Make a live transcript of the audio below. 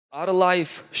Our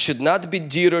life should not be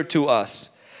dearer to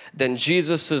us than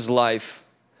Jesus' life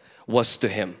was to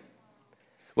Him.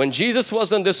 When Jesus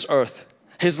was on this earth,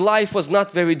 His life was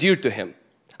not very dear to Him.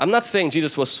 I'm not saying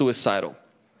Jesus was suicidal.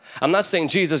 I'm not saying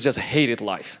Jesus just hated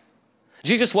life.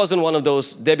 Jesus wasn't one of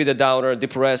those Debbie the Downer,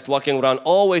 depressed, walking around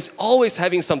always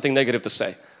having something negative to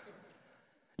say.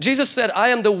 Jesus said, I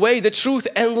am the way, the truth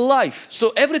and life.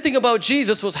 So everything about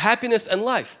Jesus was happiness and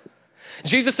life.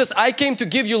 Jesus says, I came to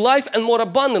give you life and more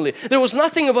abundantly. There was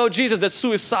nothing about Jesus that's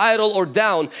suicidal or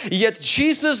down, yet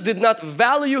Jesus did not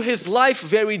value His life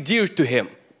very dear to Him.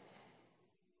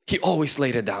 He always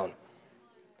laid it down.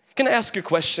 Can I ask you a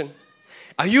question?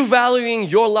 Are you valuing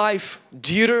your life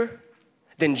dearer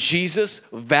than Jesus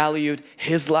valued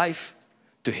His life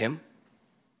to Him?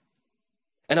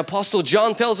 And Apostle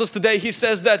John tells us today, he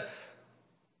says that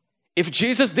if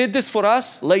Jesus did this for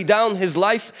us, lay down His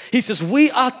life, he says we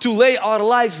ought to lay our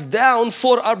lives down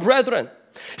for our brethren.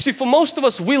 See, for most of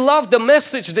us, we love the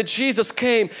message that Jesus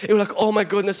came. And we're like, oh my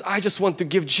goodness, I just want to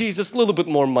give Jesus a little bit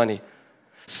more money.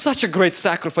 Such a great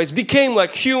sacrifice, became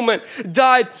like human,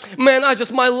 died. Man,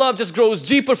 my love just grows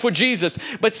deeper for Jesus.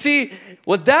 But see,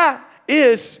 what that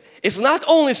is, it's not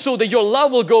only so that your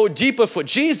love will go deeper for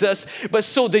Jesus, but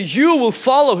so that you will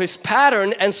follow His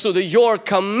pattern and so that your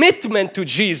commitment to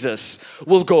Jesus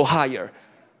will go higher.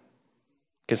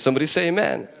 Can somebody say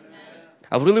amen?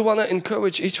 I really want to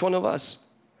encourage each one of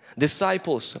us,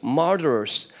 disciples,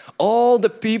 martyrs, all the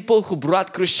people who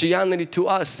brought Christianity to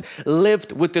us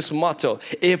lived with this motto.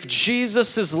 If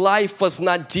Jesus' life was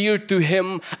not dear to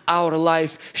Him, our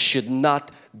life should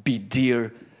not be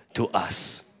dear to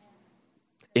us.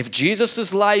 If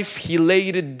Jesus' life, He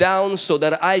laid it down so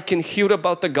that I can hear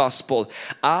about the gospel,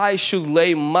 I should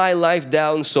lay my life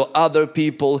down so other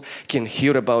people can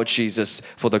hear about Jesus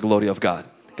for the glory of God.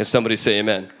 Can somebody say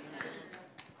amen?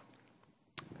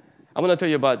 I'm going to tell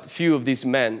you about a few of these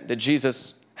men that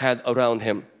Jesus had around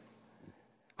Him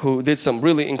who did some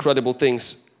really incredible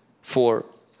things for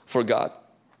God.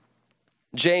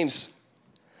 James,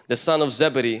 the son of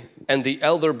Zebedee and the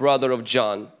elder brother of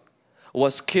John,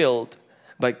 was killed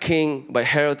by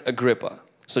Herod Agrippa.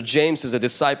 So James is a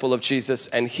disciple of Jesus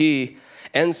and he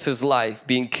ends his life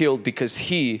being killed because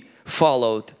he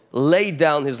laid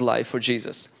down his life for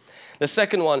Jesus. The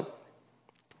second one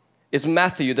is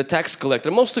Matthew, the tax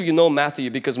collector. Most of you know Matthew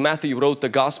because Matthew wrote the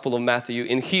Gospel of Matthew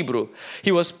in Hebrew.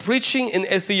 He was preaching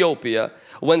in Ethiopia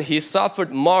when he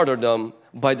suffered martyrdom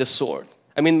by the sword.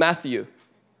 Matthew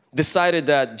decided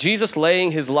that Jesus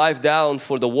laying His life down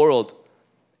for the world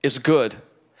is good.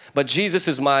 But Jesus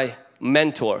is my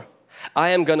mentor.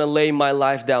 I am going to lay my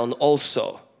life down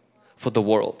also for the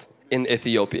world in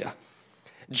Ethiopia.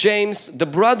 James, the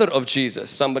brother of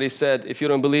Jesus. Somebody said, if you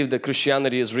don't believe that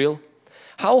Christianity is real,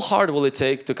 how hard will it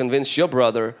take to convince your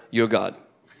brother you're God?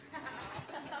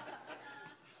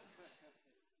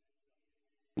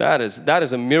 That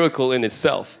is a miracle in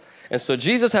itself. And so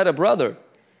Jesus had a brother,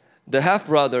 the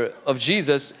half-brother of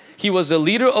Jesus. He was a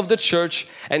leader of the church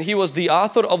and he was the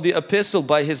author of the epistle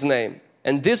by his name.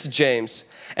 And this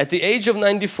James, at the age of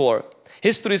 94,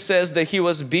 history says that he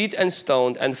was beat and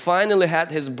stoned and finally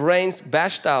had his brains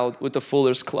bashed out with a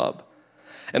fuller's club.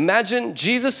 Imagine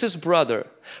Jesus' brother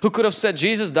who could have said,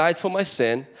 Jesus died for my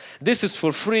sin, this is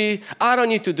for free, I don't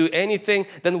need to do anything.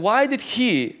 Then why did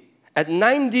he, at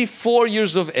 94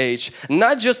 years of age,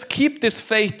 not just keep this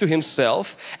faith to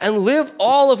himself and live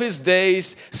all of his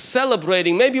days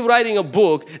celebrating, maybe writing a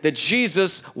book that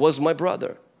Jesus was my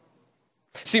brother?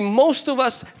 See, most of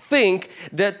us think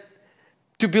that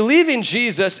to believe in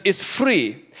Jesus is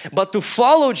free, but to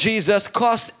follow Jesus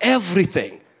costs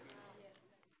everything.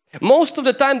 Most of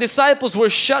the time disciples were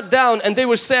shut down and they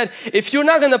were said, if you're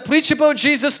not going to preach about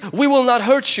Jesus, we will not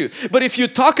hurt you. But if you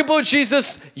talk about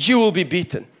Jesus, you will be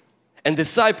beaten. And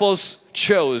disciples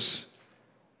chose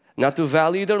not to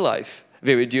value their life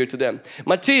very dear to them.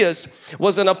 Matthias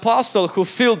was an apostle who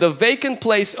filled the vacant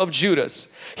place of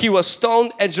Judas. He was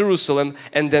stoned at Jerusalem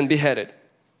and then beheaded.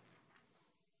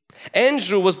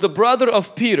 Andrew was the brother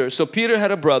of Peter. So Peter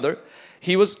had a brother.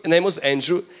 His name was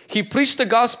Andrew. He preached the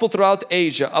gospel throughout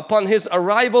Asia. Upon his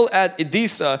arrival at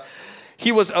Edessa,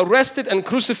 he was arrested and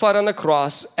crucified on a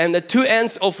cross, and the two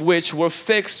ends of which were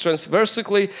fixed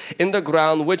transversely in the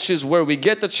ground, which is where we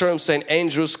get the term St.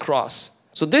 Andrew's cross.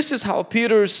 So this is how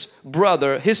Peter's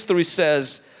brother, history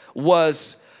says,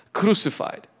 was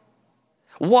crucified.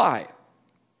 Why?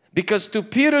 Because to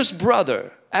Peter's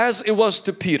brother, as it was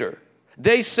to Peter,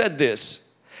 they said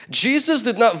this: Jesus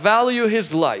did not value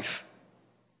his life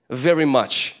very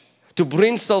much to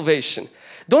bring salvation.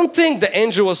 Don't think that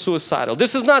Andrew was suicidal.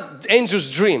 This is not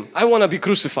Andrew's dream. I want to be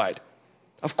crucified.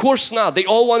 Of course not. They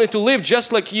all wanted to live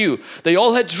just like you. They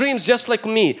all had dreams just like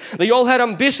me. They all had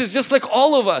ambitions just like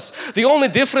all of us. The only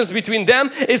difference between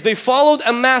them is they followed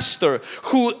a master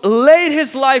who laid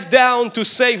his life down to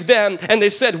save them, and they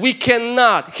said, we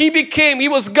cannot. He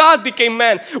was God became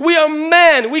man. We are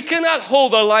man. We cannot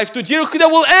hold our life to dear. That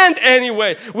will end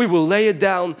anyway. We will lay it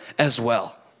down as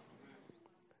well.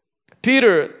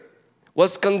 Peter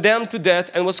was condemned to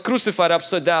death and was crucified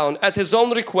upside down at his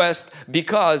own request,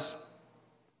 because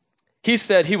he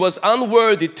said he was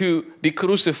unworthy to be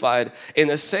crucified in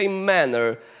the same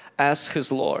manner as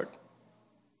his Lord.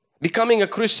 Becoming a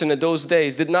Christian in those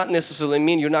days did not necessarily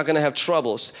mean you're not going to have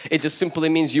troubles. It just simply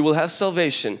means you will have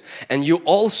salvation, and you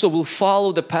also will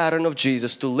follow the pattern of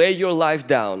Jesus to lay your life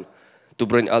down to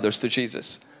bring others to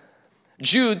Jesus.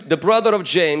 Jude, the brother of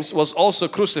James, was also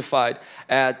crucified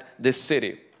at this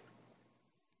city.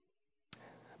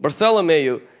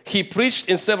 Bartholomew, he preached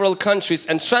in several countries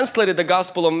and translated the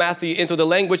Gospel of Matthew into the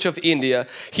language of India.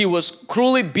 He was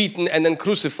cruelly beaten and then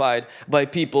crucified by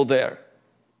people there.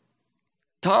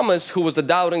 Thomas, who was the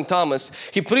doubting Thomas,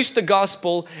 he preached the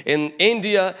gospel in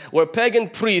India, where pagan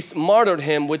priests martyred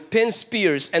him with pin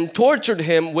spears and tortured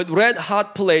him with red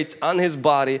hot plates on his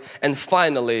body, and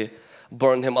finally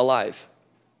burned him alive.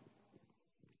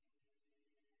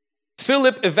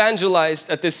 Philip evangelized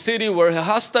at this city where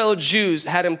hostile Jews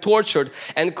had him tortured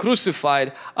and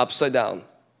crucified upside down.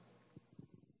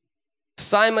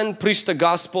 Simon preached the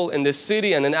gospel in this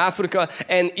city and in Africa,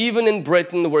 and even in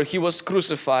Britain, where he was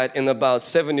crucified in about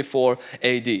 74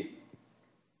 AD.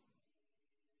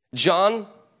 John,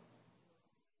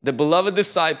 the beloved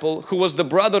disciple, who was the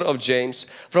brother of James,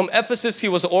 from Ephesus he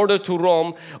was ordered to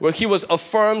Rome, where he was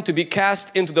affirmed to be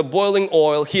cast into the boiling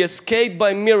oil. He escaped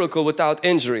by miracle without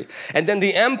injury. And then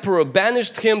the emperor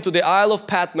banished him to the Isle of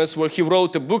Patmos, where he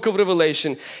wrote the book of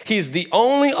Revelation. He is the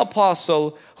only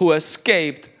apostle who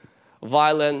escaped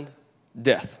violent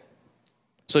death.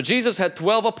 So Jesus had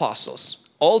 12 apostles.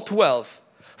 All 12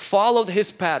 followed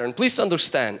his pattern. Please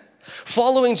understand,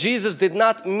 following Jesus did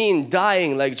not mean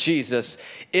dying like Jesus.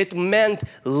 It meant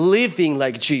living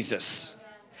like Jesus.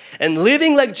 And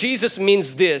living like Jesus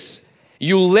means this: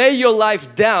 you lay your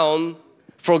life down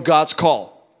for God's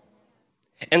call.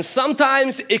 And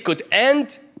sometimes it could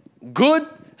end good.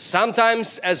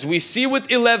 Sometimes, as we see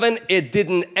with 11, it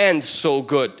didn't end so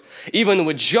good. Even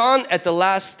with John at the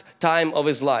last time of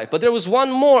his life. But there was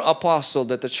one more apostle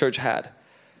that the church had.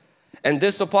 And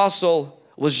this apostle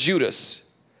was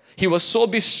Judas. He was so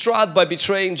distraught by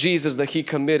betraying Jesus that he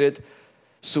committed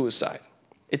suicide.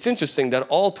 It's interesting that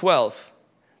all 12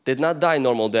 did not die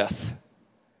normal death.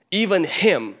 Even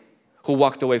him who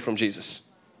walked away from Jesus.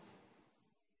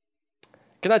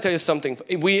 Can I tell you something?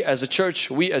 We as a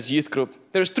church, we as youth group,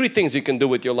 there's 3 things you can do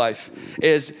with your life.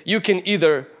 Is you can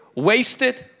either waste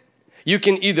it, you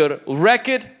can either wreck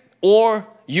it, or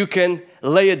you can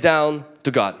lay it down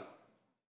to God.